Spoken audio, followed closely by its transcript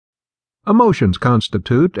Emotions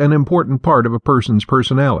constitute an important part of a person's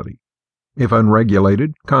personality. If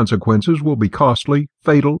unregulated, consequences will be costly,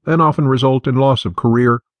 fatal, and often result in loss of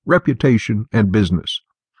career, reputation, and business.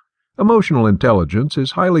 Emotional intelligence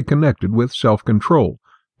is highly connected with self-control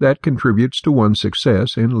that contributes to one's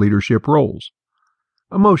success in leadership roles.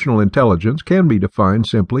 Emotional intelligence can be defined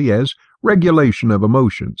simply as regulation of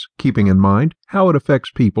emotions, keeping in mind how it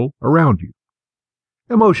affects people around you.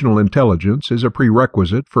 Emotional intelligence is a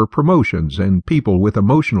prerequisite for promotions, and people with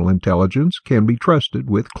emotional intelligence can be trusted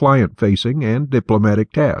with client-facing and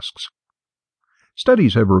diplomatic tasks.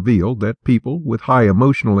 Studies have revealed that people with high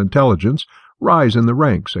emotional intelligence rise in the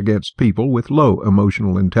ranks against people with low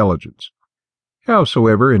emotional intelligence.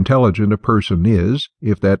 Howsoever intelligent a person is,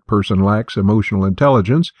 if that person lacks emotional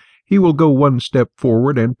intelligence, he will go one step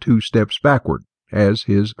forward and 2 steps backward, as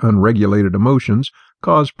his unregulated emotions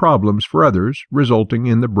cause problems for others, resulting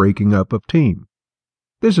in the breaking up of team.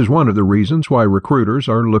 This is one of the reasons why recruiters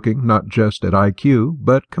are looking not just at IQ,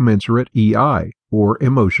 but commensurate EI, or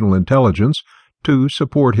emotional intelligence, to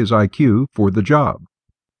support his IQ for the job.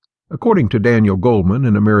 According to Daniel Goleman,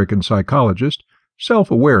 an American psychologist,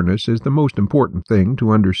 self-awareness is the most important thing to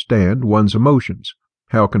understand one's emotions.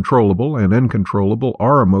 How controllable and uncontrollable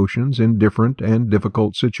are emotions in different and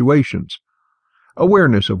difficult situations.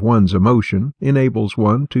 Awareness of one's emotion enables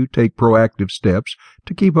one to take proactive steps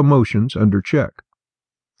to keep emotions under check.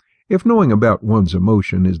 If knowing about one's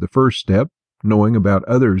emotion is the first step, knowing about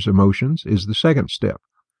others' emotions is the second step.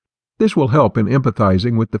 This will help in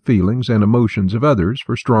empathizing with the feelings and emotions of others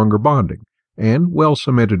for stronger bonding and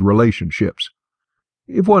well-cemented relationships.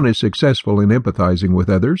 If one is successful in empathizing with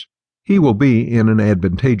others, he will be in an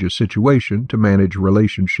advantageous situation to manage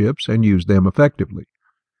relationships and use them effectively.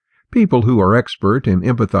 People who are expert in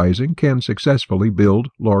empathizing can successfully build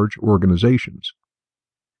large organizations.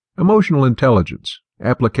 Emotional intelligence,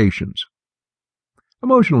 applications.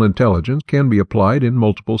 Emotional intelligence can be applied in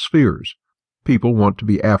multiple spheres. People want to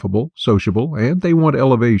be affable, sociable, and they want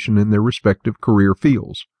elevation in their respective career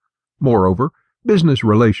fields. Moreover, business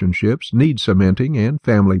relationships need cementing and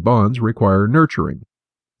family bonds require nurturing.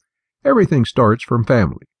 Everything starts from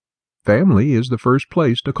family. Family is the first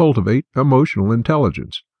place to cultivate emotional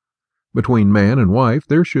intelligence. Between man and wife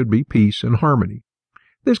there should be peace and harmony.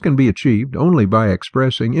 This can be achieved only by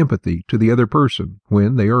expressing empathy to the other person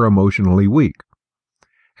when they are emotionally weak.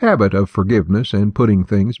 Habit of forgiveness and putting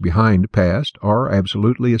things behind past are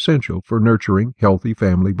absolutely essential for nurturing healthy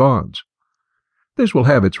family bonds. This will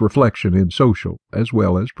have its reflection in social as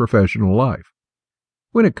well as professional life.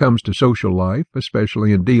 When it comes to social life,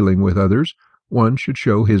 especially in dealing with others, one should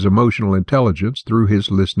show his emotional intelligence through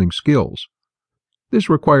his listening skills. This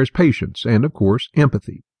requires patience and, of course,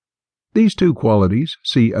 empathy. These 2 qualities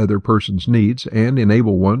see other person's needs and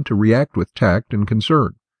enable one to react with tact and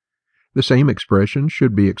concern. The same expression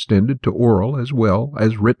should be extended to oral as well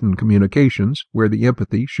as written communications, where the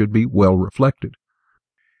empathy should be well reflected.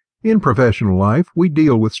 In professional life, we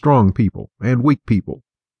deal with strong people and weak people.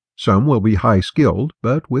 Some will be high-skilled,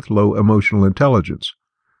 but with low emotional intelligence.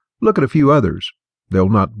 Look at a few others. They'll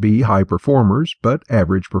not be high performers, but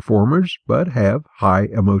average performers, but have high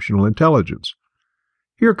emotional intelligence.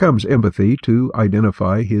 Here comes empathy to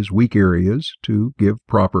identify his weak areas, to give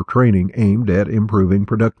proper training aimed at improving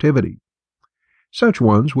productivity. Such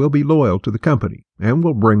ones will be loyal to the company and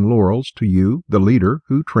will bring laurels to you, the leader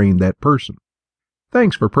who trained that person.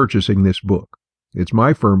 Thanks for purchasing this book. It's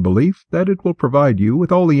my firm belief that it will provide you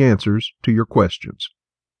with all the answers to your questions.